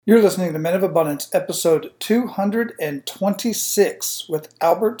You're listening to Men of Abundance, episode 226 with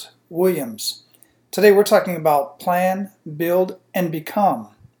Albert Williams. Today we're talking about plan, build, and become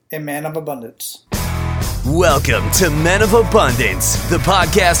a man of abundance. Welcome to Men of Abundance, the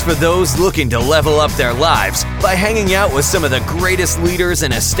podcast for those looking to level up their lives by hanging out with some of the greatest leaders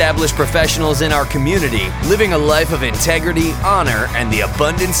and established professionals in our community, living a life of integrity, honor, and the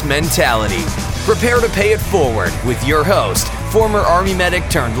abundance mentality. Prepare to pay it forward with your host, former Army medic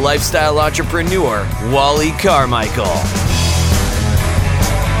turned lifestyle entrepreneur, Wally Carmichael.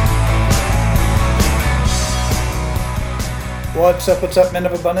 What's up, Men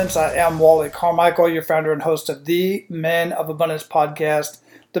of Abundance? I am Wally Carmichael, your founder and host of the Men of Abundance podcast,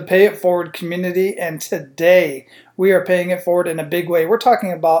 the Pay It Forward community, and today we are paying it forward in a big way. We're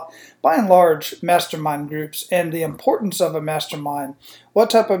talking about, by and large, mastermind groups and the importance of a mastermind. What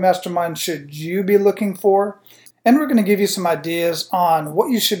type of mastermind should you be looking for? And we're going to give you some ideas on what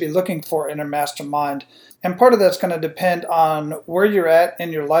you should be looking for in a mastermind. And part of that's going to depend on where you're at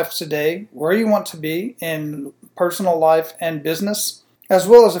in your life today, where you want to be in personal life and business, as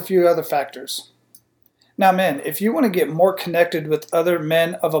well as a few other factors. Now, men, if you want to get more connected with other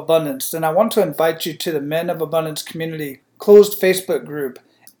men of abundance, then I want to invite you to the Men of Abundance community closed Facebook group.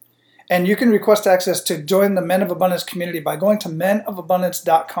 And you can request access to join the Men of Abundance community by going to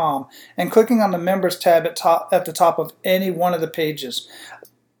menofabundance.com and clicking on the members tab at the top of any one of the pages.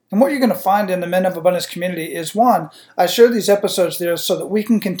 And what you're going to find in the Men of Abundance community is, one, I share these episodes there so that we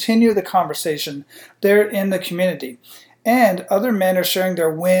can continue the conversation there in the community. And other men are sharing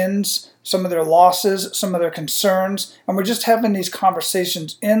their wins, some of their losses, some of their concerns, and we're just having these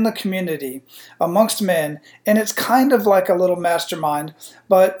conversations in the community amongst men. And it's kind of like a little mastermind,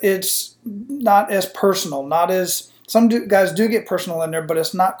 but it's not as personal, some guys do get personal in there, but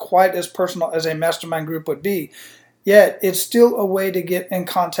it's not quite as personal as a mastermind group would be. Yet, it's still a way to get in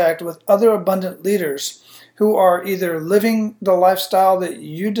contact with other abundant leaders who are either living the lifestyle that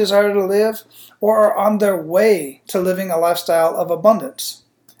you desire to live or are on their way to living a lifestyle of abundance.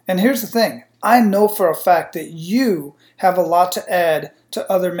 And here's the thing. I know for a fact that you have a lot to add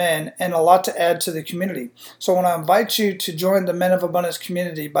to other men and a lot to add to the community. So I want to invite you to join the Men of Abundance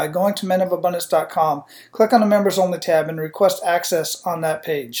community by going to menofabundance.com, click on the Members Only tab, and request access on that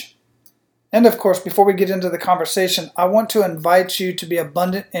page. And of course, before we get into the conversation, I want to invite you to be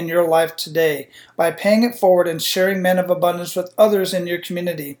abundant in your life today by paying it forward and sharing Men of Abundance with others in your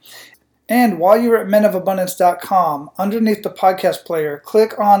community. And while you're at menofabundance.com, underneath the podcast player,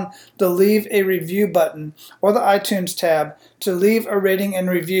 click on the Leave a Review button or the iTunes tab to leave a rating and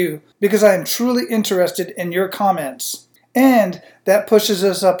review, because I am truly interested in your comments. And that pushes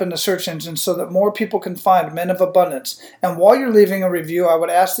us up in the search engine so that more people can find Men of Abundance. And while you're leaving a review, I would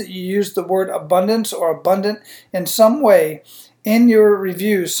ask that you use the word abundance or abundant in some way in your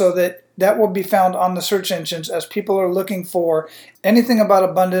review so that will be found on the search engines as people are looking for anything about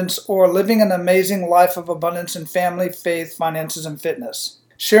abundance or living an amazing life of abundance in family, faith, finances, and fitness.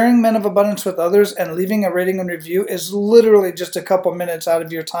 Sharing Men of Abundance with others and leaving a rating and review is literally just a couple minutes out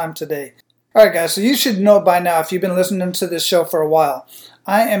of your time today. Alright guys, so you should know by now if you've been listening to this show for a while,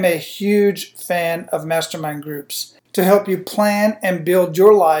 I am a huge fan of mastermind groups to help you plan and build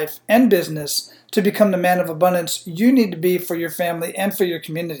your life and business to become the man of abundance you need to be for your family and for your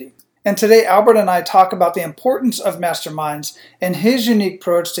community. And today Albert and I talk about the importance of masterminds and his unique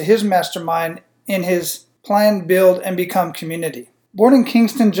approach to his mastermind in his plan, build, and become community. Born in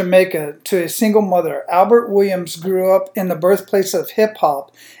Kingston, Jamaica, to a single mother, Albert Williams grew up in the birthplace of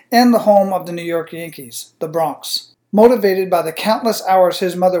hip-hop and the home of the New York Yankees, the Bronx. Motivated by the countless hours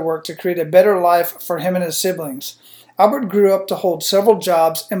his mother worked to create a better life for him and his siblings, Albert grew up to hold several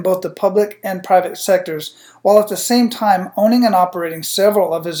jobs in both the public and private sectors, while at the same time owning and operating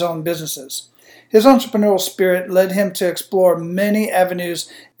several of his own businesses. His entrepreneurial spirit led him to explore many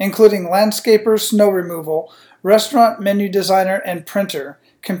avenues, including landscaper, snow removal, restaurant menu designer and printer,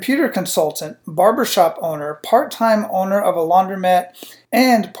 computer consultant, barbershop owner, part-time owner of a laundromat,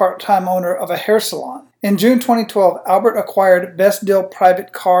 and part-time owner of a hair salon. In June 2012, Albert acquired Best Deal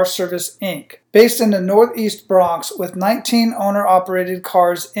Private Car Service, Inc., based in the Northeast Bronx with 19 owner-operated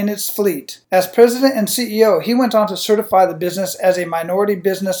cars in its fleet. As president and CEO, he went on to certify the business as a minority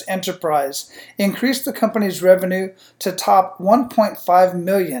business enterprise, increased the company's revenue to top $1.5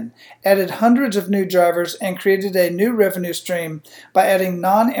 million, added hundreds of new drivers, and created a new revenue stream by adding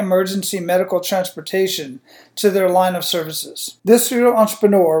non-emergency medical transportation to their line of services. This serial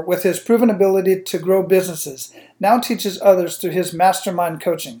entrepreneur, with his proven ability to grow businesses, now teaches others through his mastermind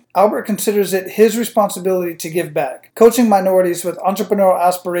coaching. Albert considers it his responsibility to give back, coaching minorities with entrepreneurial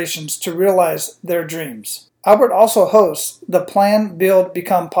aspirations to realize their dreams. Albert also hosts the Plan, Build,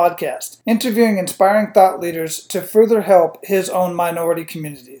 Become podcast, interviewing inspiring thought leaders to further help his own minority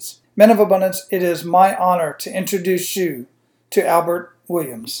communities. Men of Abundance, it is my honor to introduce you to Albert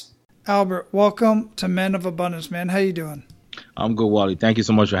Williams. Albert, welcome to Men of Abundance, man. How you doing? I'm good, Wally. Thank you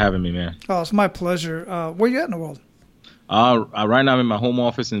so much for having me, man. Oh, it's my pleasure. Where you at in the world? Right now I'm in my home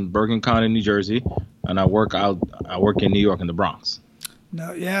office in Bergen County, New Jersey, and I work in New York in the Bronx.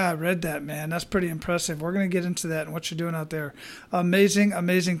 No, yeah, I read that, man. That's pretty impressive. We're going to get into that and what you're doing out there. Amazing,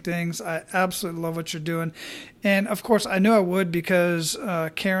 amazing things. I absolutely love what you're doing. And, of course, I knew I would because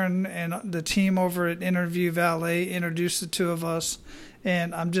Karen and the team over at Interview Valet introduced the two of us.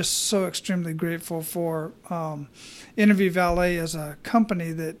 And I'm just so extremely grateful for Interview Valet as a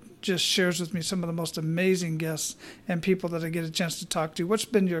company that just shares with me some of the most amazing guests and people that I get a chance to talk to. What's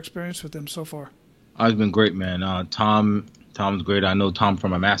been your experience with them so far? It's been great, man. Tom's great. I know Tom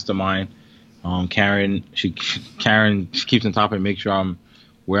from a mastermind. Karen, she keeps on top and makes sure I'm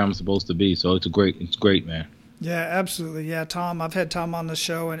where I'm supposed to be. So it's great, man. Yeah, absolutely. Yeah, Tom. I've had Tom on the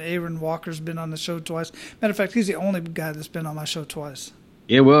show, and Aaron Walker's been on the show twice. Matter of fact, he's the only guy that's been on my show twice.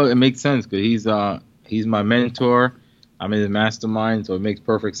 Yeah, well, it makes sense because he's my mentor. I'm in his mastermind, so it makes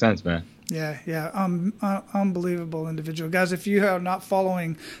perfect sense, man. Yeah. Unbelievable individual. Guys, if you are not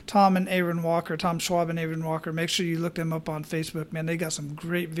following Tom and Aaron Walker, Tom Schwab and Aaron Walker, make sure you look them up on Facebook, man. They got some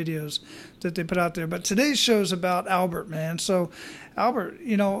great videos that they put out there. But today's show is about Albert, man. So, Albert,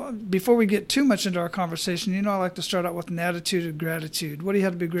 before we get too much into our conversation, I like to start out with an attitude of gratitude. What do you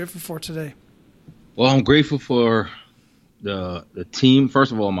have to be grateful for today? Well, I'm grateful for the team.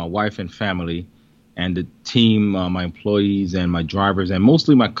 First of all, my wife and family. And the team, my employees and my drivers, and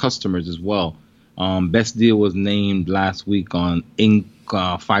mostly my customers as well. Best Deal was named last week on Inc.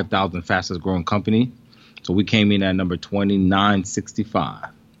 5,000 fastest growing company. So we came in at number 2965.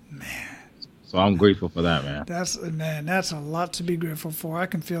 Man. So I'm grateful for that, man. That's a lot to be grateful for. I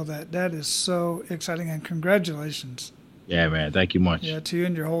can feel that. That is so exciting, and congratulations. Yeah, man. Thank you much. Yeah, to you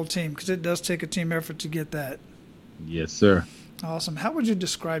and your whole team, because it does take a team effort to get that. Yes, sir. Awesome. How would you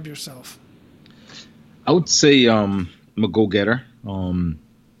describe yourself? I would say I'm a go-getter. Aaron,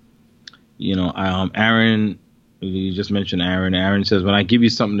 you just mentioned Aaron. Aaron says, when I give you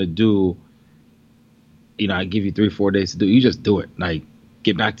something to do, I give you 3-4 days to do. You just do it. Like,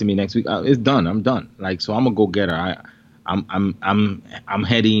 get back to me next week. It's done. I'm done. Like, so I'm a go-getter. I'm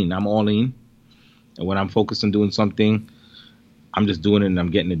head in. I'm all in. And when I'm focused on doing something, I'm just doing it and I'm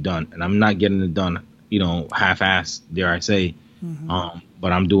getting it done. And I'm not getting it done, half-assed, dare I say. Mm-hmm.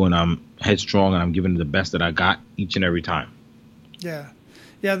 But I'm headstrong and I'm giving it the best that I got each and every time. Yeah.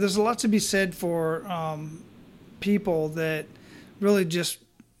 There's a lot to be said for people that really just,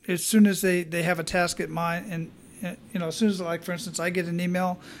 as soon as they have a task at mind, and as soon as, like, for instance, I get an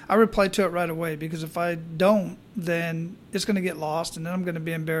email, I reply to it right away, because if I don't, then it's going to get lost, and then I'm going to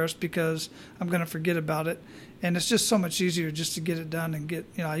be embarrassed because I'm going to forget about it. And it's just so much easier just to get it done and get,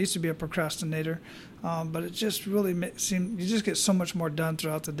 I used to be a procrastinator, but it just really you just get so much more done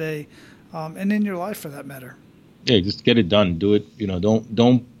throughout the day, and in your life for that matter. Yeah, just get it done. Do it.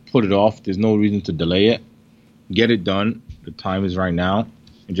 Don't put it off. There's no reason to delay it. Get it done. The time is right now,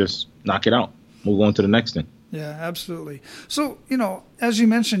 and just knock it out. Move on to the next thing. Yeah, absolutely. So, as you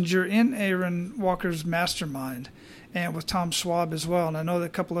mentioned, you're in Aaron Walker's mastermind, and with Tom Schwab as well. And I know that a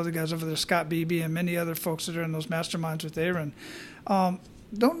couple other guys over there, Scott Beebe and many other folks that are in those masterminds with Aaron.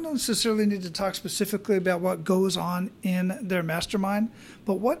 Don't necessarily need to talk specifically about what goes on in their mastermind,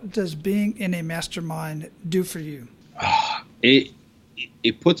 but what does being in a mastermind do for you? It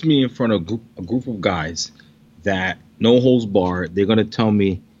puts me in front of a group of guys that, no holds barred, they're going to tell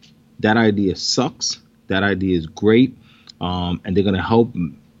me that idea sucks, that idea is great, and they're going to help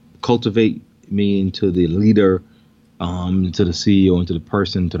cultivate me into the leader, into the CEO, into the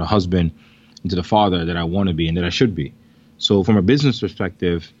person, to the husband, into the father that I want to be and that I should be. So from a business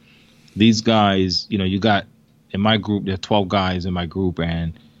perspective, these guys, you got in my group, there are 12 guys in my group,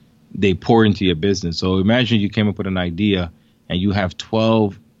 and they pour into your business. So imagine you came up with an idea and you have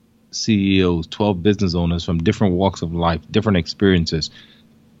 12 CEOs, 12 business owners from different walks of life, different experiences,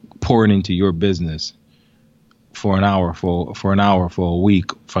 pouring into your business for an hour, for a week,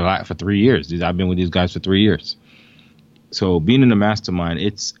 for 3 years. I've been with these guys for 3 years. So being in a mastermind,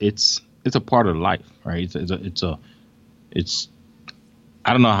 it's a part of life, right? It's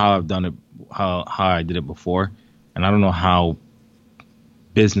I don't know how I've done it, how I did it before, and I don't know how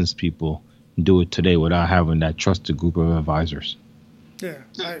business people do it today without having that trusted group of advisors. Yeah,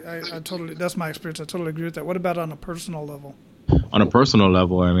 I totally, that's my experience. I totally agree with that. What about on a personal level? On a personal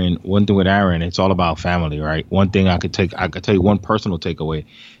level, I mean, one thing with Aaron, it's all about family, right? One thing I could tell you one personal takeaway.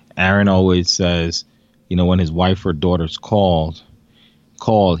 Aaron always says, when his wife or daughters called,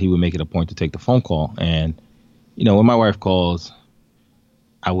 he would make it a point to take the phone call. And, when my wife calls,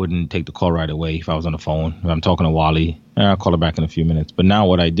 I wouldn't take the call right away if I was on the phone. If I'm talking to Wally, I'll call her back in a few minutes. But now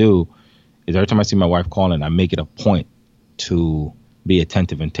what I do is every time I see my wife calling, I make it a point to be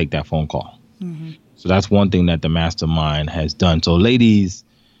attentive and take that phone call. Mm-hmm. So that's one thing that the mastermind has done. So ladies,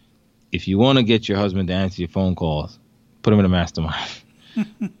 if you want to get your husband to answer your phone calls, put him in a mastermind.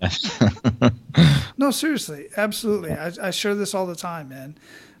 No, seriously, absolutely. I share this all the time, man.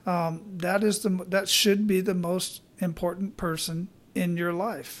 That should be the most important person in your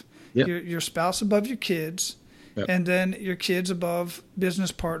life. Yep. Your spouse above your kids, yep. And then your kids above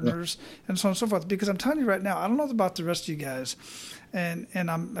business partners, yep. And so on and so forth. Because I'm telling you right now, I don't know about the rest of you guys, and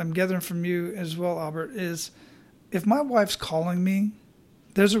I'm gathering from you as well, Albert, is if my wife's calling me,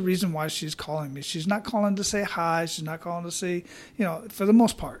 there's a reason why she's calling me. She's not calling to say hi. She's not calling to say, for the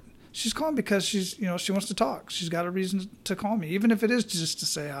most part. She's calling because she wants to talk. She's got a reason to call me, even if it is just to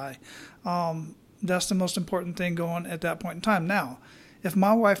say hi. That's the most important thing going at that point in time. Now, if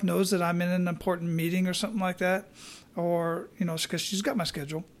my wife knows that I'm in an important meeting or something like that, or, because she's got my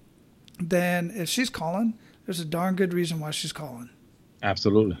schedule, then if she's calling, there's a darn good reason why she's calling.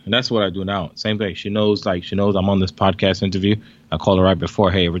 Absolutely. And that's what I do now. Same thing. She knows I'm on this podcast interview. I call her right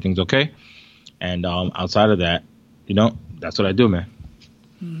before, hey, everything's okay. And outside of that, that's what I do, man.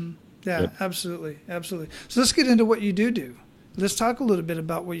 Mm-hmm. Yeah, yep. Absolutely. Absolutely. So let's get into what you do. Let's talk a little bit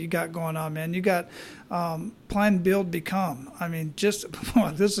about what you got going on, man. You got Plan, Build, Become. I mean, this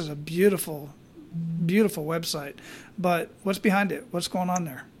is a beautiful, beautiful website. But what's behind it? What's going on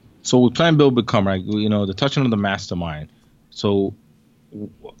there? So with Plan, Build, Become, right, the touching on the mastermind. So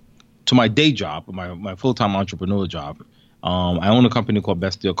to my day job, my full-time entrepreneur job, I own a company called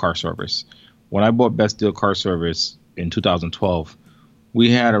Best Deal Car Service. When I bought Best Deal Car Service in 2012, we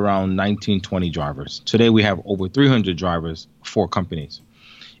had around 20 drivers. Today we have over 300 drivers, 4 companies.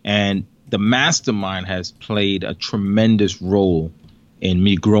 And the mastermind has played a tremendous role in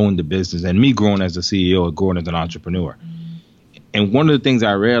me growing the business and me growing as a CEO and growing as an entrepreneur. And one of the things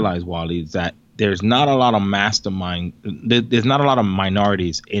I realized, Wally, is that there's not a lot of there's not a lot of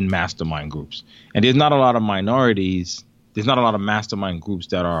minorities in mastermind groups. And there's not a lot of mastermind groups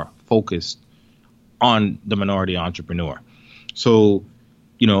that are focused on the minority entrepreneur. So,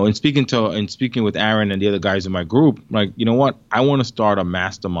 in speaking with Aaron and the other guys in my group, like, you know what? I want to start a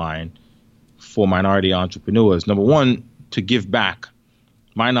mastermind for minority entrepreneurs. Number one, to give back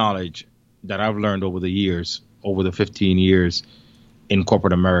my knowledge that I've learned over the 15 years in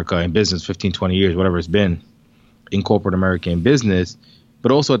corporate America, in business, 15, 20 years, whatever it's been in corporate America in business,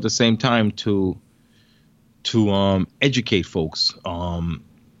 but also at the same time to educate folks,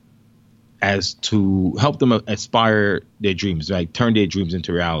 as to help them aspire their dreams, like turn their dreams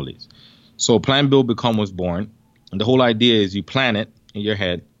into realities. So Plan, Build, Become was born. And the whole idea is you plan it in your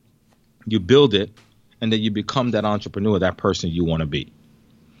head, you build it, and then you become that entrepreneur, that person you want to be.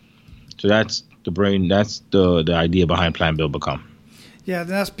 So that's the idea behind Plan, Build, Become. Yeah,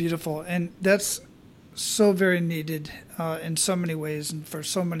 that's beautiful. And that's so very needed in so many ways and for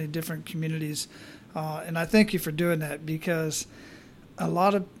so many different communities. And I thank you for doing that, because a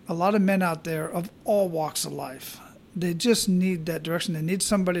lot of men out there of all walks of life, they just need that direction. They need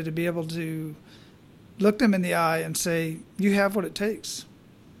somebody to be able to look them in the eye and say, you have what it takes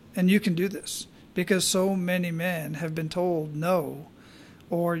and you can do this. Because so many men have been told no,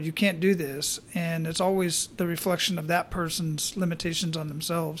 or you can't do this. And it's always the reflection of that person's limitations on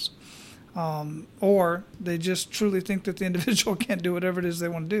themselves. Or they just truly think that the individual can't do whatever it is they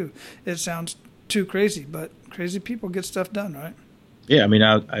want to do. It sounds too crazy, but crazy people get stuff done, right? Yeah, I mean,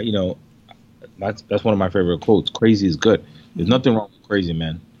 that's one of my favorite quotes. Crazy is good. There's nothing wrong with crazy,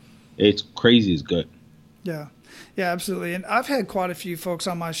 man. It's crazy is good. Yeah, absolutely. And I've had quite a few folks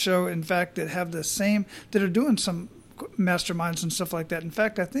on my show, in fact, that are doing some masterminds and stuff like that. In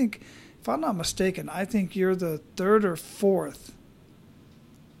fact, I think, if I'm not mistaken, I think you're the 3rd or 4th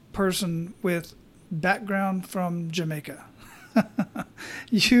person with background from Jamaica.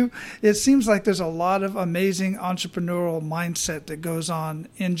 It seems like there's a lot of amazing entrepreneurial mindset that goes on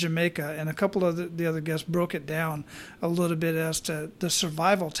in Jamaica, and a couple of the other guests broke it down a little bit as to the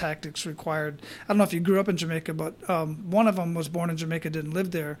survival tactics required. I don't know if you grew up in Jamaica, but one of them was born in Jamaica, didn't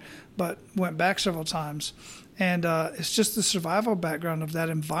live there, but went back several times. And it's just the survival background of that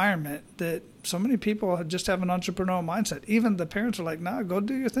environment that so many people just have an entrepreneurial mindset. Even the parents are like, nah, go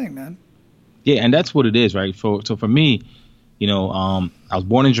do your thing, man. Yeah, and that's what it is, right? So for me, I was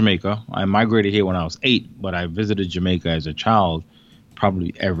born in Jamaica. I migrated here when I was 8, but I visited Jamaica as a child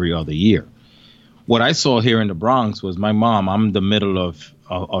probably every other year. What I saw here in the Bronx was my mom. I'm the middle of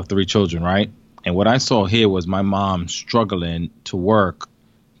 3 children, right? And what I saw here was my mom struggling to work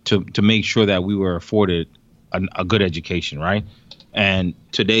to make sure that we were afforded a good education, right? And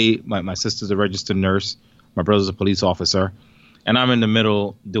today, my sister's a registered nurse, my brother's a police officer, and I'm in the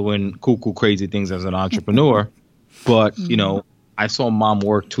middle doing cool, crazy things as an entrepreneur. But, you know, I saw mom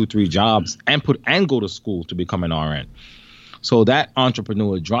work 2-3 jobs and go to school to become an RN. So that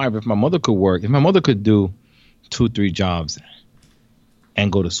entrepreneur drive, if my mother could do 2-3 jobs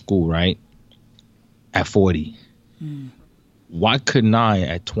and go to school, right, at 40, why couldn't I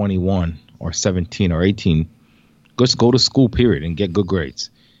at 21 or 17 or 18 just go to school, period, and get good grades?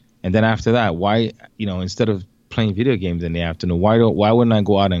 And then after that, why, you know, instead of playing video games in the afternoon, why wouldn't I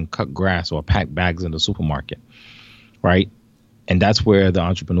go out and cut grass or pack bags in the supermarket, right? And that's where the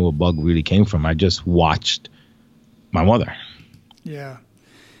entrepreneur bug really came from. I just watched my mother. Yeah.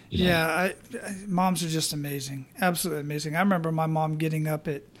 You know? Yeah. Moms are just amazing. Absolutely amazing. I remember my mom getting up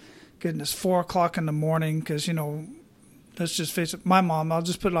at, 4 o'clock in the morning because, you know, let's just face it, my mom, I'll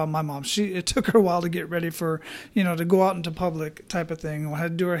just put it on my mom. It took her a while to get ready for, you know, to go out into public type of thing. I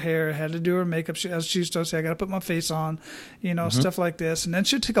had to do her hair, had to do her makeup. As she used to say, I got to put my face on, you know, stuff like this. And then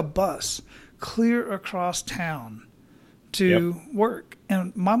she'd take a bus clear across town to work.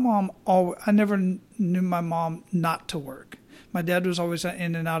 And my mom, I never knew my mom not to work. My dad was always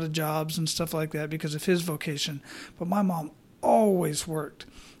in and out of jobs and stuff like that because of his vocation. But my mom always worked.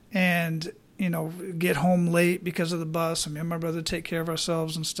 And, you know, get home late because of the bus. I mean, my brother take care of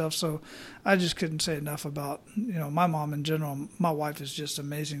ourselves and stuff. So I just couldn't say enough about, you know, my mom in general. My wife is just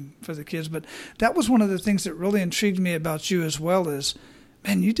amazing for the kids. But that was one of the things that really intrigued me about you as well is,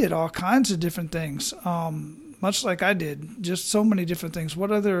 man, you did all kinds of different things, much like I did, just so many different things.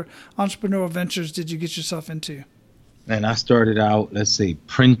 What other entrepreneurial ventures did you get yourself into? And I started out, let's say,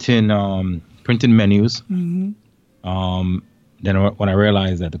 printing menus. Then when I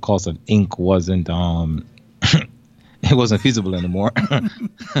realized that the cost of ink wasn't it wasn't feasible anymore,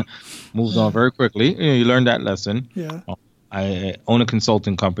 moved on very quickly. You know, you learn that lesson. Yeah. I own a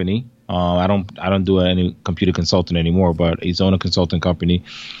consulting company. I don't do any computer consulting anymore, but I own a consulting company,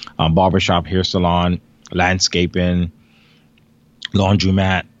 barbershop, hair salon, landscaping,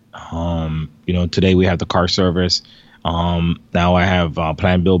 laundromat. You know, today we have the car service. Now I have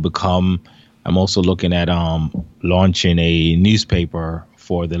Plan, Build, Become. I'm also looking at launching a newspaper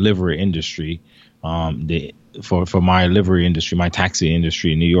for the livery industry, for my livery industry, my taxi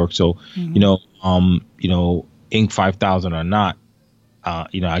industry in New York. So, you know, Inc. 5000 or not,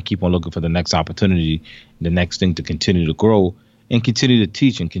 you know, I keep on looking for the next opportunity, the next thing to continue to grow and continue to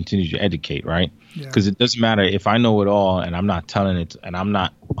teach and continue to educate, right? Because it doesn't matter if I know it all and I'm not telling it, and I'm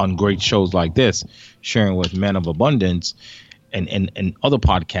not on great shows like this, sharing with Men of Abundance and other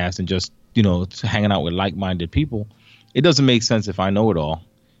podcasts and just, you know, hanging out with like-minded people. It doesn't make sense if I know it all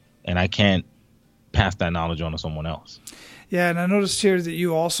and I can't pass that knowledge on to someone else. Yeah, and I noticed here that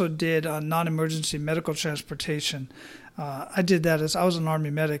you also did non-emergency medical transportation. I did that as I was an Army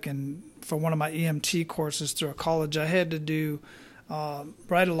medic, and for one of my EMT courses through a college, I had to do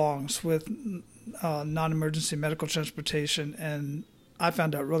ride-alongs with non-emergency medical transportation, and I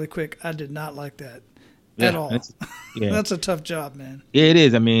found out really quick I did not like that. At all. That's a tough job, man. Yeah, it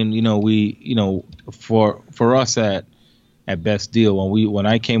is. I mean, you know, for us at Best Deal, when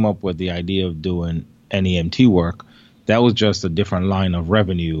I came up with the idea of doing NEMT work, that was just a different line of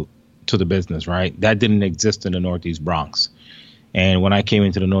revenue to the business, right? That didn't exist in the Northeast Bronx. And when I came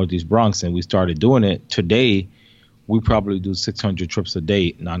into the Northeast Bronx and we started doing it, today we probably do 600 trips a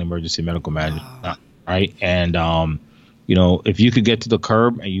day, non-emergency medical management, right? And you know, if you could get to the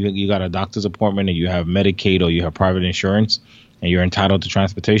curb and you got a doctor's appointment and you have Medicaid or you have private insurance and you're entitled to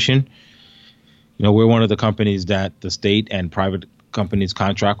transportation, you know, we're one of the companies that the state and private companies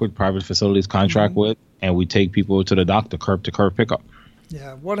contract with, private facilities contract with, and we take people to the doctor, curb to curb pickup.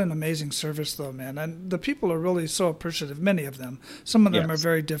 Yeah, what an amazing service, though, man. And the people are really so appreciative, many of them. Some of them are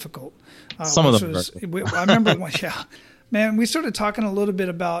very difficult. Some of them I remember when, man, we started talking a little bit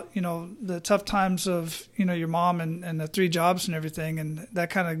about, you know, the tough times of, you know, your mom and the 3 jobs and everything. And that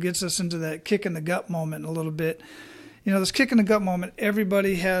kind of gets us into that kick in the gut moment a little bit. You know, this kick in the gut moment,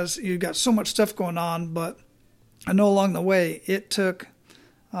 everybody has, you've got so much stuff going on, but I know along the way it took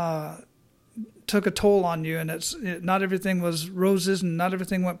a toll on you, and not everything was roses and not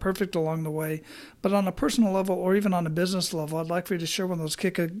everything went perfect along the way. But on a personal level or even on a business level, I'd like for you to share one of those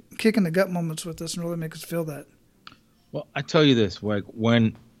kick in the gut moments with us and really make us feel that. Well, I tell you this, like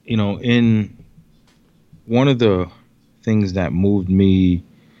when, you know, in one of the things that moved me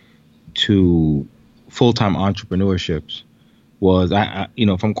to full-time entrepreneurships was I you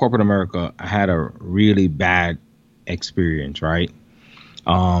know, from corporate America, I had a really bad experience, right?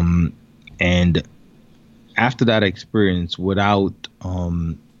 And after that experience, without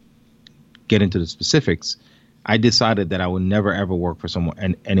get into the specifics, I decided that I would never ever work for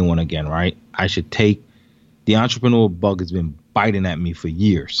anyone again, right? I should take the entrepreneurial bug has been biting at me for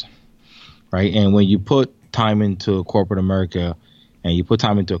years, right? And when you put time into corporate America and you put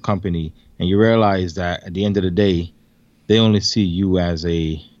time into a company and you realize that at the end of the day, they only see you as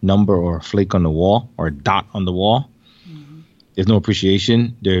a number or a flake on the wall or a dot on the wall. Mm-hmm. There's no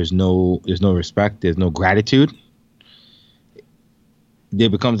appreciation. There's no respect. There's no gratitude. There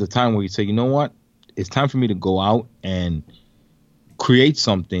becomes a time where you say, you know what? It's time for me to go out and create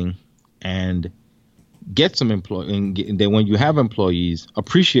something and get some employees. And then when you have employees,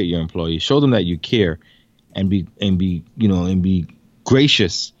 appreciate your employees, show them that you care, and be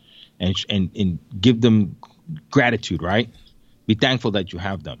gracious and give them gratitude, right? Be thankful that you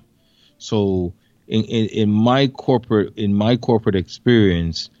have them. So in my corporate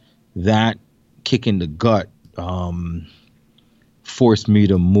experience, that kick in the gut forced me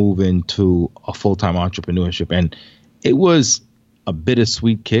to move into a full-time entrepreneurship. And it was a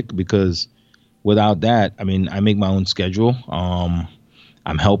bittersweet kick because without that, I mean, I make my own schedule.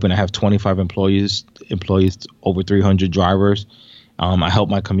 I'm helping. I have 25 employees, over 300 drivers. I help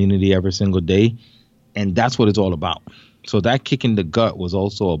my community every single day. And that's what it's all about. So that kick in the gut was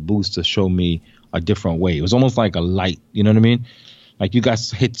also a boost to show me a different way. It was almost like a light. You know what I mean? Like you got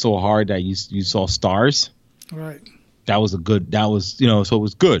hit so hard that you saw stars. Right. So it was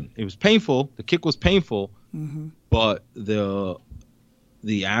good. It was painful. The kick was painful, mm-hmm. but the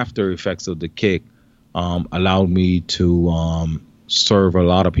after effects of the kick allowed me to serve a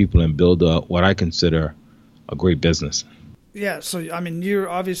lot of people and build what I consider a great business. Yeah. So, I mean,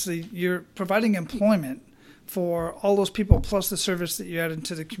 you're providing employment for all those people plus the service that you add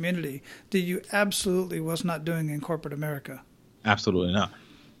into the community that you absolutely was not doing in corporate America. Absolutely not.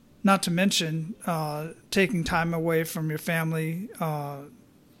 Not to mention taking time away from your family,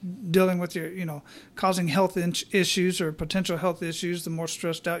 dealing with causing health issues or potential health issues. The more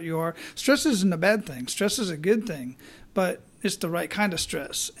stressed out you are, stress isn't a bad thing. Stress is a good thing, but it's the right kind of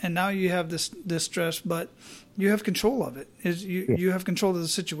stress. And now you have this stress, but you have control of it. You have control of the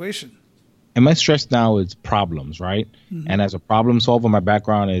situation. And my stress now is problems, right? Mm-hmm. And as a problem solver, my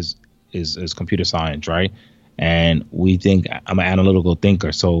background is computer science, right? And we think I'm an analytical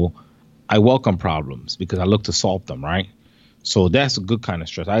thinker. So I welcome problems because I look to solve them, right? So that's a good kind of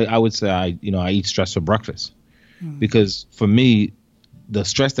stress. I would say I eat stress for breakfast because for me, the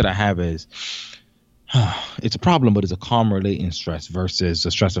stress that I have is it's a problem, but it's a calm relating stress versus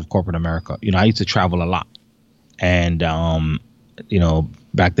the stress of corporate America. I used to travel a lot and,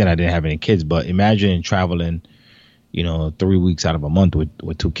 back then I didn't have any kids, but imagine traveling, 3 weeks out of a month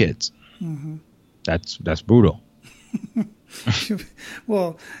with 2 kids. Mm-hmm. That's brutal.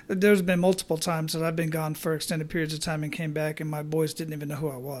 Well, there's been multiple times that I've been gone for extended periods of time and came back and my boys didn't even know who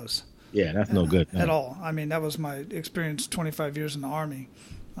I was. Yeah, that's no good. At all. I mean, that was my experience 25 years in the Army,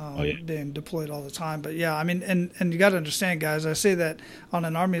 being deployed all the time. But yeah, I mean, and you got to understand, guys, I say that on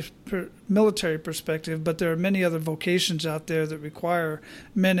an Army military perspective, but there are many other vocations out there that require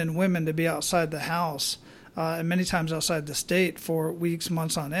men and women to be outside the house. And many times outside the state for weeks,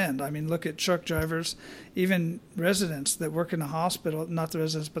 months on end. I mean, look at truck drivers, even residents that work in the hospital, not the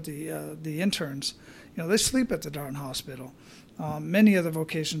residents, but the interns. They sleep at the darn hospital. Many other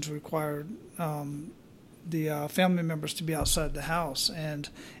vocations require the family members to be outside the house, and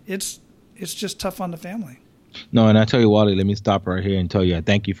it's just tough on the family. No, and I tell you, Wally, let me stop right here and tell you I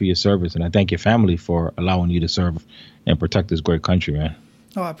thank you for your service, and I thank your family for allowing you to serve and protect this great country, man.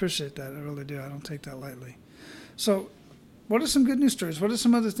 Oh, I appreciate that. I really do. I don't take that lightly. So what are some good news stories? What are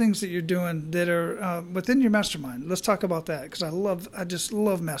some other things that you're doing that are within your mastermind? Let's talk about that because I just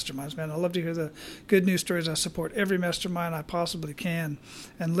love masterminds, man. I love to hear the good news stories. I support every mastermind I possibly can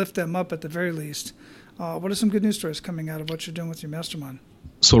and lift them up at the very least. What are some good news stories coming out of what you're doing with your mastermind?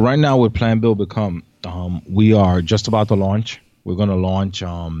 So right now with Plan Build Become, we are just about to launch. We're going to launch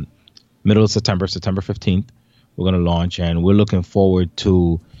middle of September 15th. We're going to launch, and we're looking forward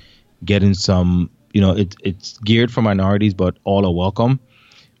to getting some, it's geared for minorities, but all are welcome.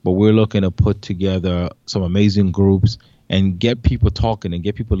 But we're looking to put together some amazing groups and get people talking and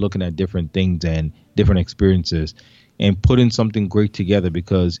get people looking at different things and different experiences and putting something great together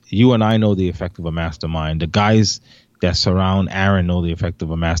because you and I know the effect of a mastermind. The guys that surround Aaron know the effect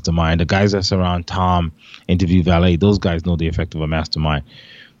of a mastermind. The guys that surround Tom, Interview Valet, those guys know the effect of a mastermind.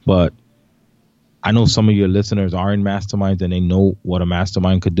 But I know some of your listeners are in masterminds and they know what a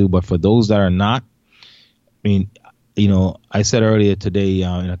mastermind could do. But for those that are not, I mean, I said earlier today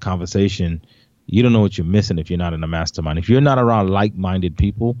in a conversation, you don't know what you're missing if you're not in a mastermind. If you're not around like-minded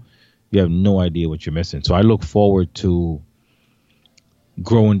people, you have no idea what you're missing. So I look forward to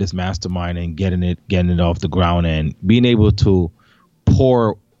growing this mastermind and getting it off the ground and being able to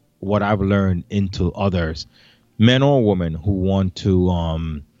pour what I've learned into others, men or women who want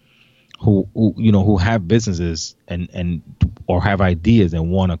to who have businesses and or have ideas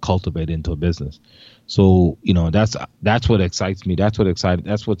and want to cultivate into a business. So that's what excites me. That's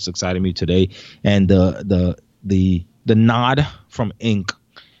what's exciting me today. And the nod from Inc.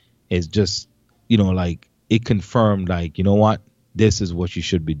 is just like it confirmed, like, you know what, this is what you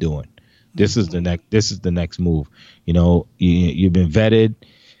should be doing. This is the next move. You've been vetted,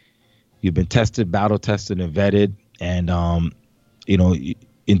 you've been tested, battle tested, and vetted, and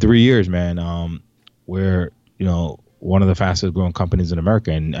in 3 years, man, we're one of the fastest growing companies in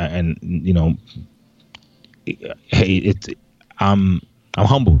America, and hey, I'm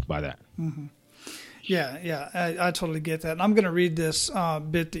humbled by that. Mm-hmm. Yeah, I totally get that. And I'm going to read this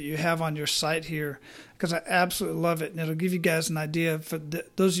bit that you have on your site here because I absolutely love it, and it'll give you guys an idea. For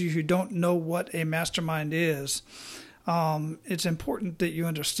those of you who don't know what a mastermind is, it's important that you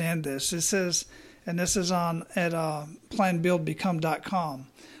understand this. It says, and this is on at planbuildbecome.com,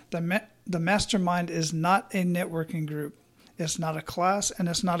 the mastermind is not a networking group. It's not a class, and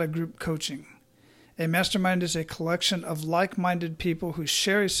it's not a group coaching. A mastermind is a collection of like-minded people who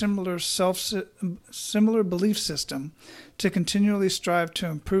share a similar belief system to continually strive to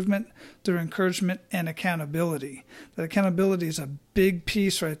improvement through encouragement and accountability. That accountability is a big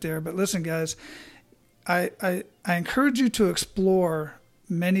piece right there. But listen, guys, I encourage you to explore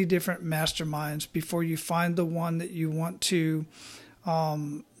many different masterminds before you find the one that you want to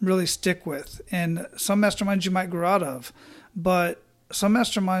really stick with. And some masterminds you might grow out of, but some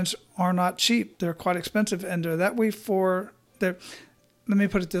masterminds are not cheap. They're quite expensive, and they're that way let me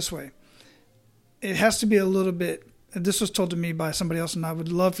put it this way. It has to be a little bit, this was told to me by somebody else, and I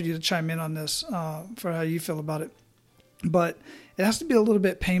would love for you to chime in on this for how you feel about it. But it has to be a little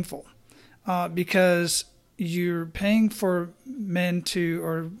bit painful because you're paying for men to,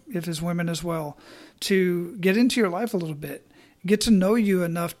 or if it's women as well, to get into your life a little bit, get to know you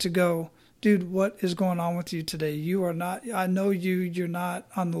enough to go, dude, what is going on with you today? You are not, I know you're not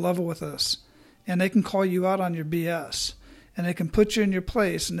on the level with us. And they can call you out on your BS. And they can put you in your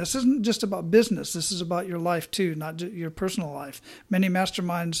place. And this isn't just about business. This is about your life too, not just your personal life. Many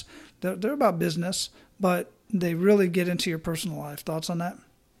masterminds, they're about business, but they really get into your personal life. Thoughts on that?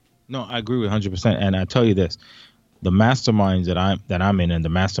 No, I agree with 100%. And I tell you this, the masterminds that I'm in and the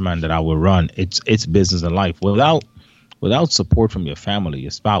mastermind that I will run, it's business and life. Without support from your family,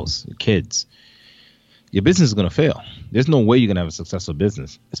 your spouse, your kids, your business is going to fail. There's no way you're going to have a successful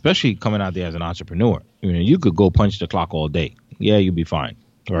business, especially coming out there as an entrepreneur. You could go punch the clock all day. Yeah, you'll be fine.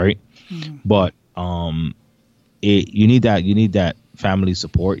 Right. Mm-hmm. But you need that family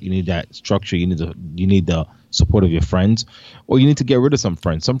support. You need that structure. You need the support of your friends, or you need to get rid of some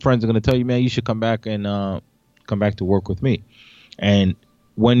friends. Some friends are going to tell you, man, you should come back to work with me. And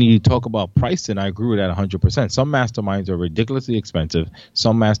when you talk about pricing, I agree with that 100%. Some masterminds are ridiculously expensive.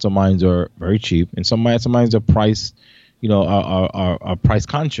 Some masterminds are very cheap, and some masterminds are price, are price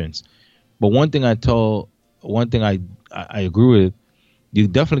conscious. But one thing I agree with, you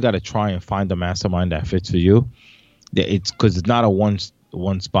definitely got to try and find the mastermind that fits for you. It's because it's not a one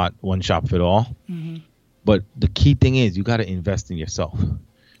spot, one shop fit all. Mm-hmm. But the key thing is you got to invest in yourself. Right.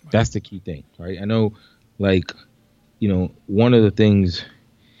 That's the key thing, right? I know, one of the things.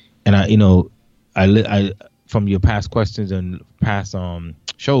 And I from your past questions and past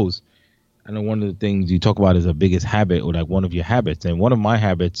shows, I know one of the things you talk about is a biggest habit, or like one of your habits. And one of my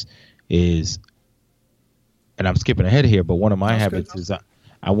habits is, and I'm skipping ahead here, but one of my habits is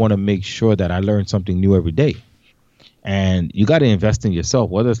I want to make sure that I learn something new every day. And you got to invest in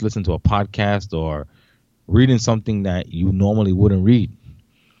yourself, whether it's listening to a podcast or reading something that you normally wouldn't read.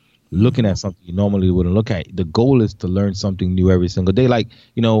 Looking at something you normally wouldn't look at. The goal is to learn something new every single day. Like,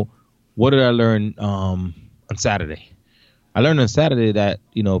 what did I learn on Saturday? I learned on Saturday that,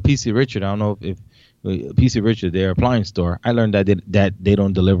 PC Richard, I don't know if PC Richard, their appliance store, I learned that they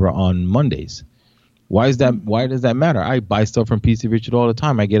don't deliver on Mondays. Why is that? Why does that matter? I buy stuff from PC Richard all the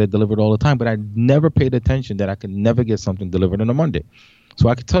time. I get it delivered all the time, but I never paid attention that I could never get something delivered on a Monday. So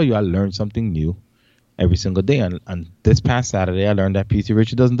I could tell you I learned something new every single day. And this past Saturday, I learned that PC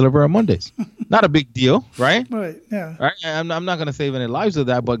Richard doesn't deliver on Mondays. Not a big deal, right? Right, yeah. Right? I'm not going to save any lives with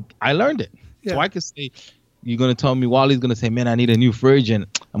that, but I learned it. Yeah. So I could say, you're going to tell me, Wally's going to say, man, I need a new fridge, and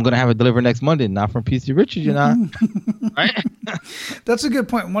I'm going to have it delivered next Monday. Not from PC Richard, you're not. Right? That's a good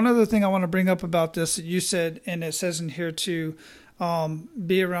point. One other thing I want to bring up about this that you said, and it says in here to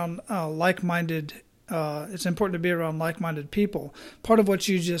be around like-minded it's important to be around like-minded people. Part of what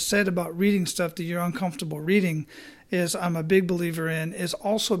you just said about reading stuff that you're uncomfortable reading is I'm a big believer in is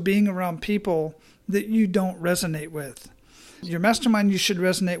also being around people that you don't resonate with. Your mastermind you should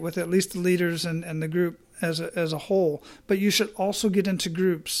resonate with at least the leaders and the group as a whole, but you should also get into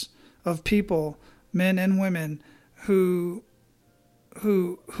groups of people, men and women, who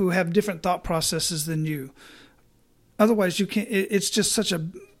have different thought processes than you. Otherwise, you can't. It's just such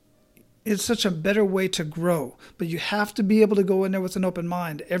a better way to grow. But you have to be able to go in there with an open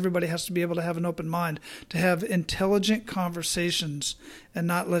mind. Everybody has to be able to have an open mind to have intelligent conversations and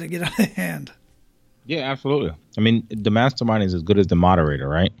not let it get out of hand. Yeah, absolutely. I mean, the mastermind is as good as the moderator,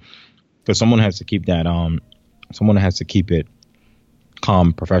 right? Because someone has to keep that. Someone has to keep it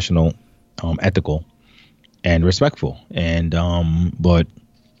calm, professional, ethical, and respectful. And but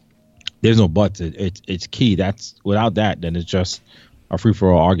there's no buts. It's key. That's without that, then it's just a free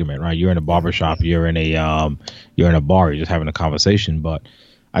for all argument, right? You're in a barbershop, you're in a bar, you're just having a conversation. But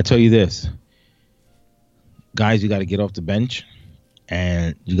I tell you this, guys, you got to get off the bench,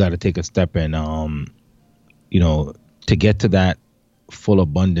 and you got to take a step in. To get to that full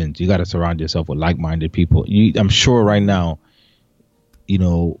abundance, you got to surround yourself with like-minded people. I'm sure right now,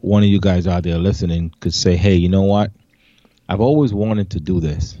 one of you guys out there listening could say, hey, you know what? I've always wanted to do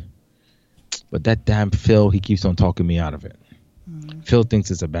this, but that damn Phil, he keeps on talking me out of it. Mm-hmm. Phil thinks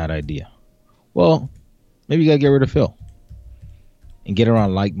it's a bad idea. Well, maybe you got to get rid of Phil and get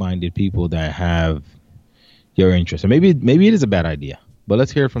around like-minded people that have your interest. And maybe it is a bad idea, but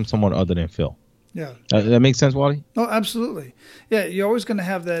let's hear it from someone other than Phil. Yeah. That makes sense, Wally? Oh, absolutely. Yeah, you're always going to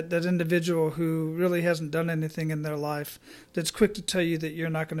have that individual who really hasn't done anything in their life that's quick to tell you that you're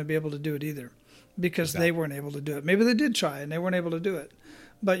not going to be able to do it either because they weren't able to do it. Maybe they did try and they weren't able to do it.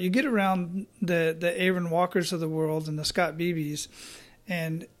 But you get around the Aaron Walkers of the world and the Scott Beebes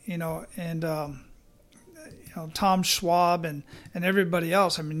and Tom Schwab and everybody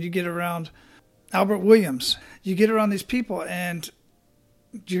else. I mean, you get around Albert Williams. You get around these people and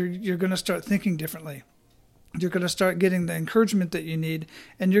you're going to start thinking differently. You're going to start getting the encouragement that you need,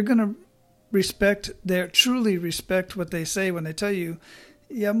 and you're going to truly respect what they say when they tell you,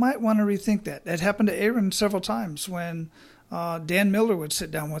 you might want to rethink that. That happened to Aaron several times when Dan Miller would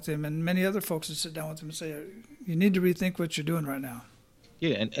sit down with him and many other folks would sit down with him and say, you need to rethink what you're doing right now.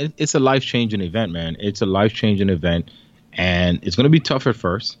 Yeah, and it's a life-changing event, man. It's a life-changing event, and it's going to be tough at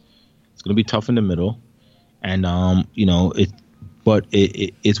first. It's going to be tough in the middle, and but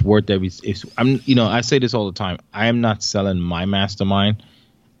it's worth every. I say this all the time. I am not selling my mastermind.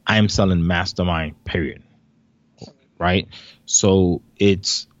 I am selling mastermind. Period. Right. So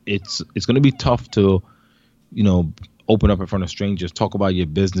it's going to be tough to, open up in front of strangers, talk about your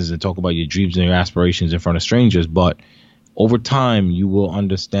business, and talk about your dreams and your aspirations in front of strangers. But over time, you will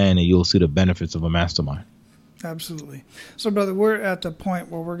understand and you'll see the benefits of a mastermind. Absolutely. So, brother, we're at the point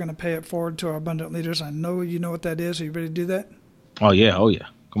where we're going to pay it forward to our abundant leaders. I know you know what that is. Are you ready to do that? Oh, yeah.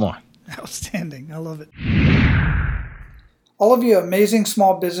 Come on. Outstanding. I love it. All of you amazing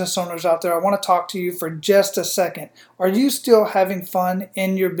small business owners out there, I want to talk to you for just a second. Are you still having fun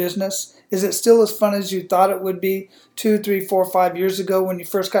in your business? Is it still as fun as you thought it would be 2, 3, 4, 5 years ago when you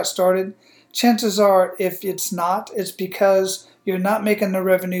first got started? Chances are, if it's not, it's because you're not making the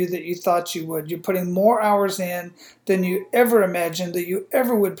revenue that you thought you would. You're putting more hours in than you ever imagined that you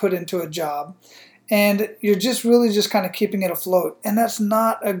ever would put into a job. And you're just really just kind of keeping it afloat. And that's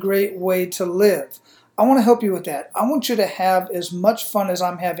not a great way to live. I want to help you with that. I want you to have as much fun as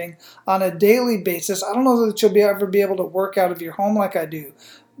I'm having on a daily basis. I don't know that you'll ever be able to work out of your home like I do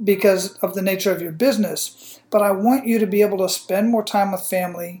because of the nature of your business. But I want you to be able to spend more time with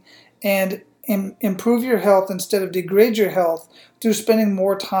family and improve your health instead of degrade your health through spending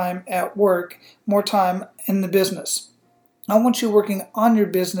more time at work, more time in the business. I want you working on your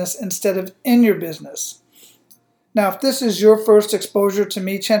business instead of in your business. Now, if this is your first exposure to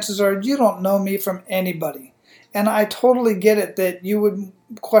me, chances are you don't know me from anybody. And I totally get it that you would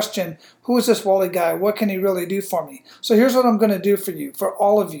question, who is this Wally guy? What can he really do for me? So here's what I'm going to do for you, for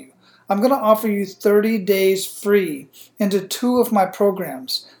all of you. I'm going to offer you 30 days free into 2 of my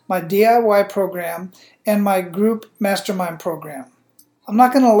programs, my DIY program and my group mastermind program. I'm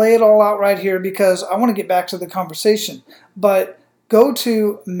not going to lay it all out right here because I want to get back to the conversation, but go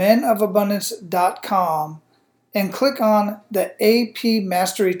to menofabundance.com and click on the AP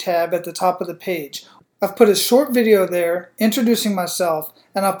Mastery tab at the top of the page. I've put a short video there introducing myself,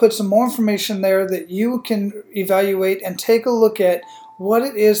 and I've put some more information there that you can evaluate and take a look at what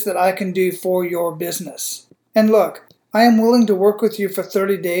it is that I can do for your business. And look, I am willing to work with you for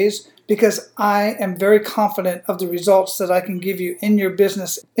 30 days because I am very confident of the results that I can give you in your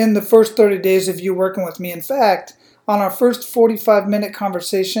business in the first 30 days of you working with me. In fact, on our first 45-minute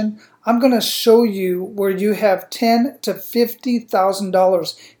conversation, I'm going to show you where you have $10,000 to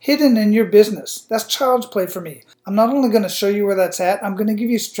 $50,000 hidden in your business. That's child's play for me. I'm not only going to show you where that's at, I'm going to give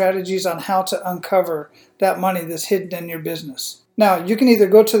you strategies on how to uncover that money that's hidden in your business. Now, you can either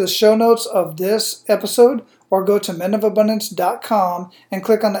go to the show notes of this episode or go to menofabundance.com and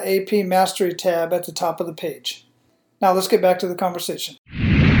click on the AP Mastery tab at the top of the page. Now, let's get back to the conversation.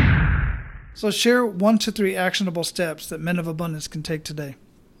 So share 1 to 3 actionable steps that Men of Abundance can take today.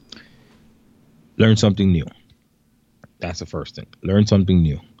 Learn something new. That's the first thing. Learn something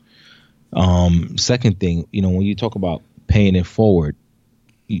new. Second thing, when you talk about paying it forward,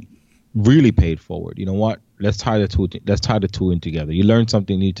 really pay it forward. You know what? Let's tie the two in together. You learned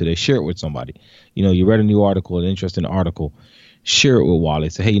something new today. Share it with somebody. You read a new article, an interesting article. Share it with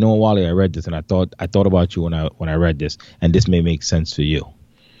Wally. Say, hey, you know what, Wally? I read this, and I thought about you when I read this, and this may make sense for you.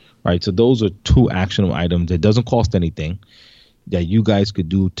 Right. So those are 2 actionable items that doesn't cost anything that you guys could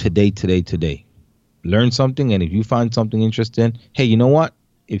do today. Learn something, and if you find something interesting, hey, you know what?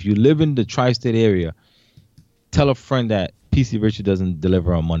 If you live in the tri-state area, tell a friend that PC Richard doesn't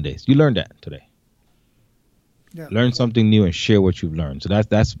deliver on Mondays. You learned that today. Yeah. Learn something new and share what you've learned. So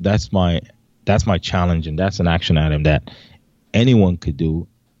that's my challenge, and that's an action item that anyone could do,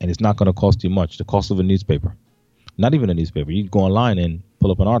 and it's not going to cost you much. The cost of a newspaper, not even a newspaper. You go online and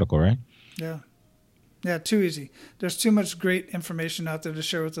pull up an article, right? Yeah, too easy. There's too much great information out there to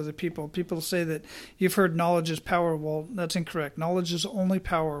share with other people. People say that you've heard knowledge is power. Well, that's incorrect. Knowledge is only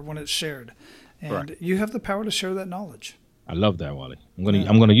power when it's shared. And right. You have the power to share that knowledge. I love that, Wally.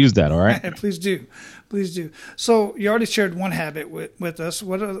 I'm gonna use that, all right? Please do. So you already shared one habit with us.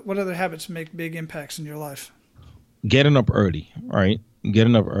 What other habits make big impacts in your life? Getting up early, right?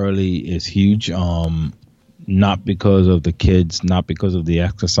 Getting up early is huge. Not because of the kids, not because of the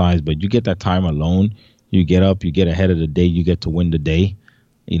exercise, but you get that time alone. You get up, you get ahead of the day, you get to win the day.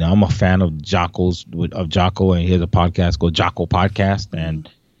 I'm a fan of Jocko, and he has a podcast called Jocko Podcast, and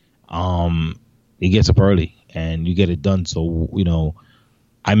he gets up early and you get it done. So,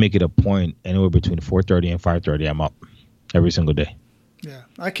 I make it a point anywhere between 4:30 and 5:30. I'm up every single day. Yeah,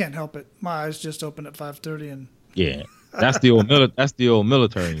 I can't help it. My eyes just open at 5:30 and yeah. That's the old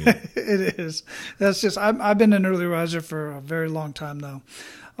military. It is. That's just. I've been an early riser for a very long time now.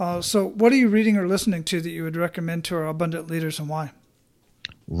 So, what are you reading or listening to that you would recommend to our abundant leaders, and why?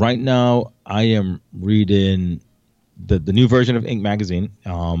 Right now, I am reading the new version of Inc. magazine.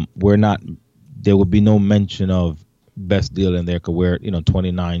 There will be no mention of best deal in there because we're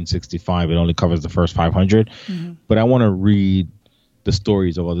 $29.65. It only covers the first 500. Mm-hmm. But I want to read the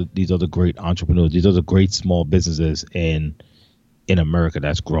stories of these other great entrepreneurs, these other great small businesses in America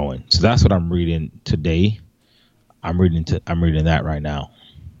that's growing. So that's what I'm reading today. I'm reading that right now.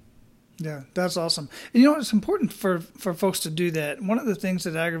 Yeah, that's awesome. And it's important for folks to do that. One of the things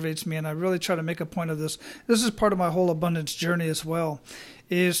that aggravates me, and I really try to make a point of this is part of my whole abundance journey as well,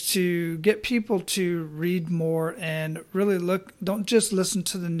 is to get people to read more and really don't just listen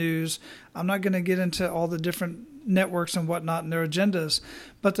to the news. I'm not going to get into all the different networks and whatnot and their agendas.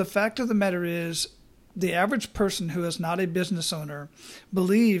 But the fact of the matter is, the average person who is not a business owner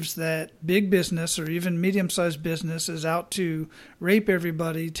believes that big business or even medium-sized business is out to rape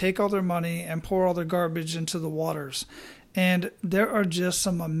everybody, take all their money, and pour all their garbage into the waters. And there are just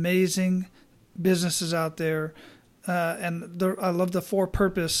some amazing businesses out there. I love the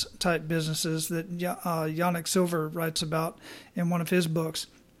for-purpose type businesses that Yanik Silver writes about in one of his books.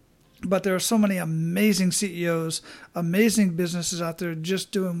 But there are so many amazing CEOs, amazing businesses out there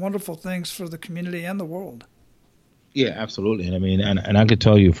just doing wonderful things for the community and the world. Yeah, absolutely. And and I could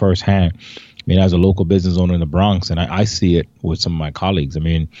tell you firsthand, as a local business owner in the Bronx, and I see it with some of my colleagues.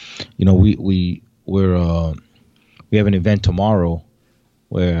 We have an event tomorrow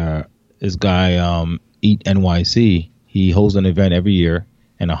where this guy, Eat NYC, he holds an event every year,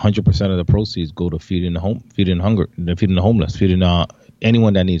 and 100% of the proceeds go to feeding the homeless, feeding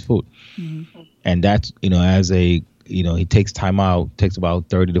anyone that needs food. Mm-hmm. And that's, he takes time out, takes about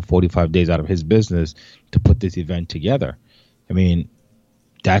 30 to 45 days out of his business to put this event together.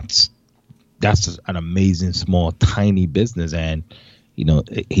 That's an amazing, small, tiny business. And,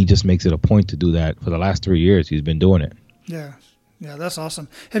 he just makes it a point to do that. For the last 3 years, he's been doing it. Yeah. Yeah, that's awesome.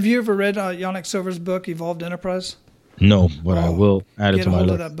 Have you ever read Yanik Silver's book, Evolved Enterprise? No, but I will add it to my list. Get a hold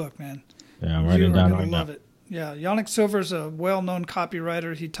of that book, man. Yeah, I'm writing it down right now. You're going to love it. Yeah, Yannick Silver is a well-known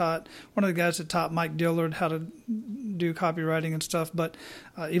copywriter. He taught one of the guys that taught Mike Dillard how to do copywriting and stuff. But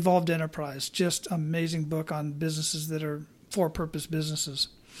Evolved Enterprise, just amazing book on businesses that are for-purpose businesses.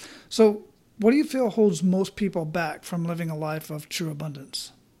 So, what do you feel holds most people back from living a life of true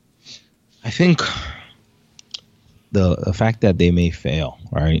abundance? I think the fact that they may fail,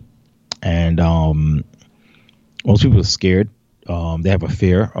 right? And most people are scared. They have a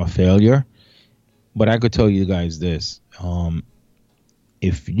fear of failure. But I could tell you guys this.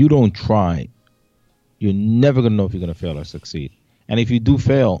 If you don't try, you're never going to know if you're going to fail or succeed. And if you do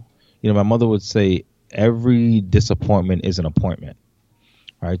fail, my mother would say, every disappointment is an appointment.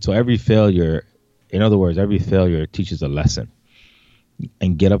 Right? So every failure, in other words, every failure teaches a lesson.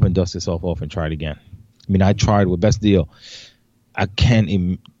 And get up and dust yourself off and try it again. I mean, I tried with Best Deal. I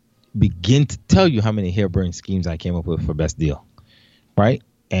can't begin to tell you how many harebrained schemes I came up with for Best Deal. Right?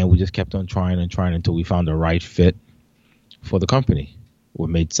 And we just kept on trying and trying until we found the right fit for the company, what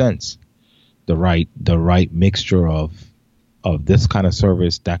made sense, the right mixture of this kind of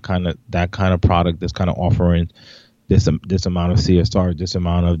service, that kind of product, this kind of offering, this amount of CSR, this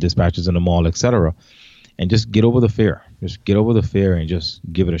amount of dispatches in the mall, etc. And just get over the fear. Just get over the fear and just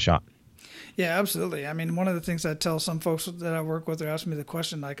give it a shot. Yeah, absolutely. I mean, one of the things I tell some folks that I work with, they're asking me the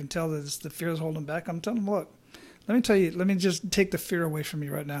question, I can tell that it's the fear is holding back. I'm telling them, look. Let me just take the fear away from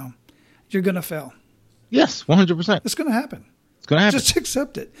you right now. You're going to fail. Yes, 100%. It's going to happen. It's going to happen. Just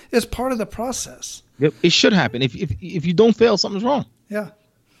accept it. It's part of the process. Yep, it should happen. If you don't fail, something's wrong. Yeah,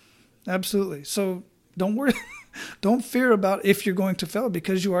 absolutely. So don't worry. Don't fear about if you're going to fail,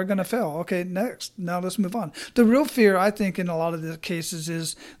 because you are going to fail. Okay, next. Now let's move on. The real fear, I think, in a lot of the cases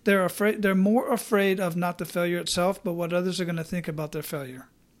is they're more afraid of not the failure itself, but what others are going to think about their failure.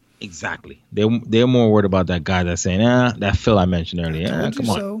 Exactly. They're more worried about that guy that's saying, that Phil I mentioned earlier. Come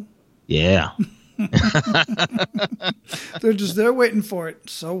on. So. Yeah. They're just there waiting for it.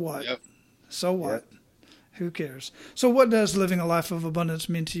 So what? Yep. So what? Yep. Who cares? So what does living a life of abundance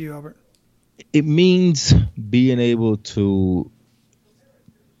mean to you, Albert? It means being able to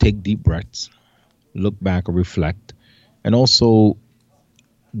take deep breaths, look back or reflect, and also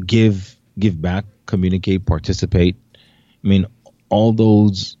give back, communicate, participate. I mean, all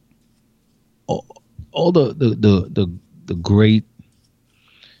the great,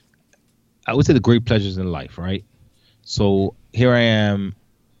 I would say the great pleasures in life, right? So here I am,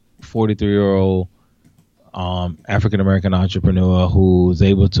 43-year-old African-American entrepreneur who's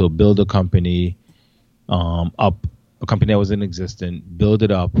able to build a company up, a company that was in existence, build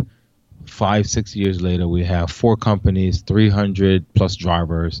it up. 5-6 years later, we have 4 companies, 300 plus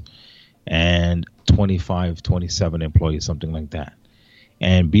drivers, and 27 employees, something like that.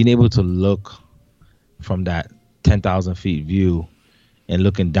 And being able to look from that 10,000 feet view and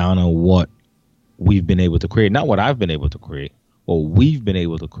looking down on what we've been able to create, not what I've been able to create, what we've been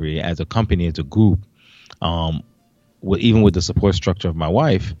able to create as a company, as a group, even with the support structure of my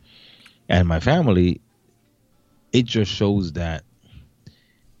wife and my family, it just shows that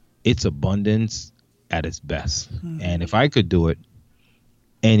it's abundance at its best. Mm-hmm. And if I could do it,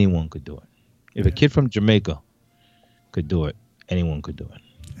 anyone could do it. If a kid from Jamaica could do it, anyone could do it.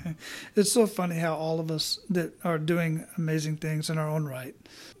 It's so funny how all of us that are doing amazing things in our own right,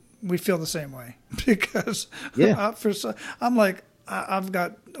 we feel the same way. Because I'm like, I've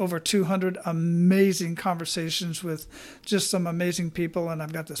got over 200 amazing conversations with just some amazing people, and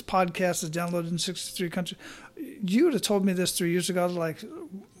I've got this podcast that's downloaded in 63 countries. You would have told me this 3 years ago. I was like,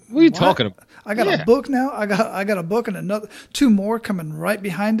 what are you talking about? I got a book now. I got a book and another 2 more coming right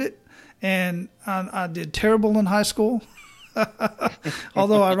behind it. And I did terrible in high school.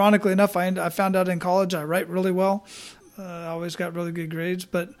 Although, ironically enough, I found out in college I write really well. I always got really good grades,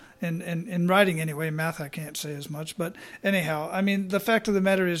 but in writing anyway, math I can't say as much. But anyhow, I mean, the fact of the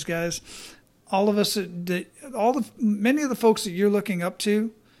matter is, guys, all of us, many of the folks that you're looking up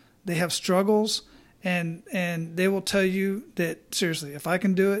to, they have struggles, and they will tell you that, seriously, if I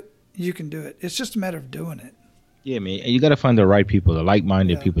can do it, you can do it. It's just a matter of doing it. Yeah, man. And you got to find the right people, the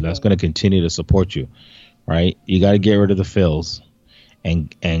like-minded people that's going to continue to support you, right? You got to get rid of the Phils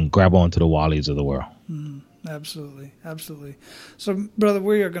and grab onto the Wallies of the world. Absolutely. Absolutely. So, brother,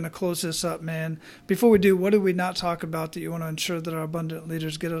 we are going to close this up, man. Before we do, what did we not talk about that you want to ensure that our abundant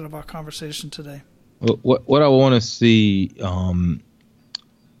leaders get out of our conversation today? What I want to see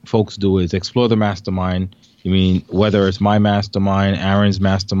folks do is explore the mastermind. I mean, whether it's my mastermind, Aaron's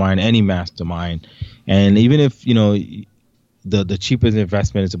mastermind, any mastermind. And even if, the cheapest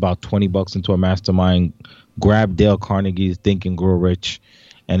investment is about $20 into a mastermind, grab Dale Carnegie's Think and Grow Rich,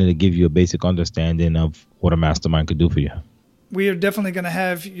 and it'll give you a basic understanding of what a mastermind could do for you. we are definitely going to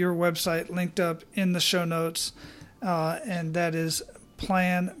have your website linked up in the show notes, and that is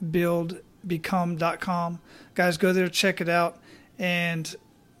planbuildbecome.com. Guys, go there, check it out, and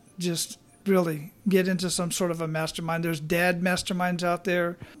just really get into some sort of a mastermind. There's dad masterminds out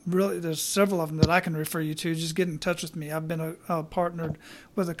there. Really, there's several of them that I can refer you to. Just get in touch with me. I've been partnered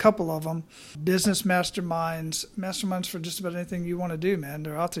with a couple of them. Business masterminds for just about anything you want to do, man.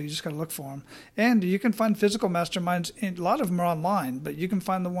 They're out there. You just got to look for them. And you can find physical masterminds. A lot of them are online, but you can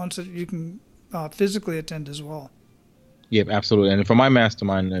find the ones that you can physically attend as well. Yep, absolutely. And for my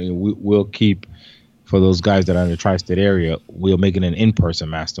mastermind, we'll keep, for those guys that are in the tri-state area, we'll make it an in-person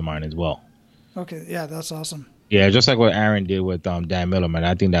mastermind as well. Okay, yeah, that's awesome. Yeah, just like what Aaron did with Dan Miller, man.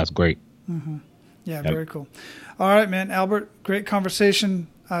 I think that's great. Mm-hmm. Yeah, very cool. All right, man. Albert, great conversation.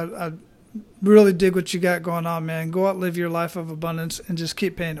 I really dig what you got going on, man. Go out, live your life of abundance, and just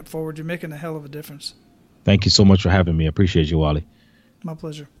keep paying it forward. You're making a hell of a difference. Thank you so much for having me. I appreciate you, Wally. My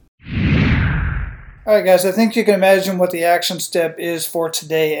pleasure. All right, guys, I think you can imagine what the action step is for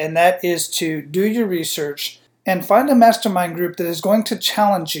today, and that is to do your research and find a mastermind group that is going to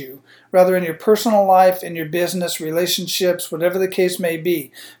challenge you, rather in your personal life, in your business, relationships, whatever the case may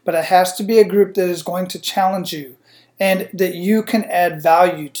be. But it has to be a group that is going to challenge you and that you can add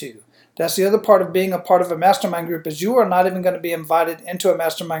value to. That's the other part of being a part of a mastermind group, is you are not even going to be invited into a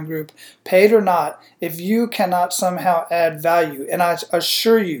mastermind group, paid or not, if you cannot somehow add value. And I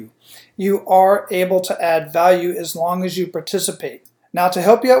assure you, you are able to add value as long as you participate. Now, to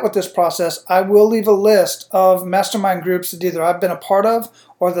help you out with this process, I will leave a list of mastermind groups that either I've been a part of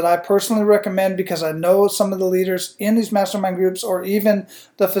or that I personally recommend because I know some of the leaders in these mastermind groups or even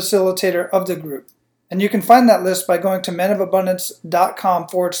the facilitator of the group. And you can find that list by going to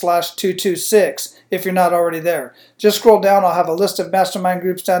menofabundance.com/226 if you're not already there. Just scroll down. I'll have a list of mastermind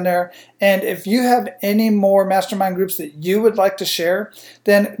groups down there. And if you have any more mastermind groups that you would like to share,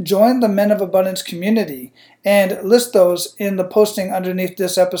 then join the Men of Abundance community and list those in the posting underneath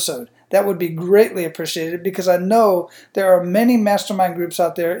this episode. That would be greatly appreciated because I know there are many mastermind groups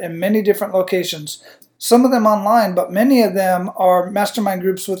out there in many different locations. Some of them online, but many of them are mastermind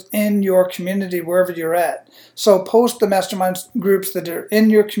groups within your community, wherever you're at. So post the mastermind groups that are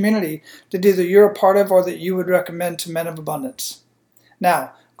in your community that either you're a part of or that you would recommend to Men of Abundance.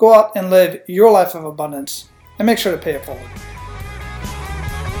 Now, go out and live your life of abundance and make sure to pay it forward.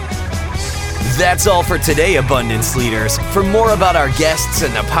 That's all for today, Abundance Leaders. For more about our guests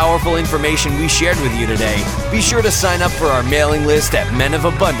and the powerful information we shared with you today, be sure to sign up for our mailing list at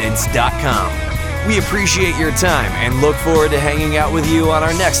menofabundance.com. We appreciate your time and look forward to hanging out with you on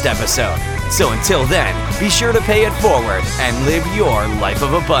our next episode. So until then, be sure to pay it forward and live your life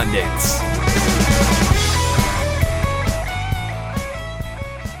of abundance.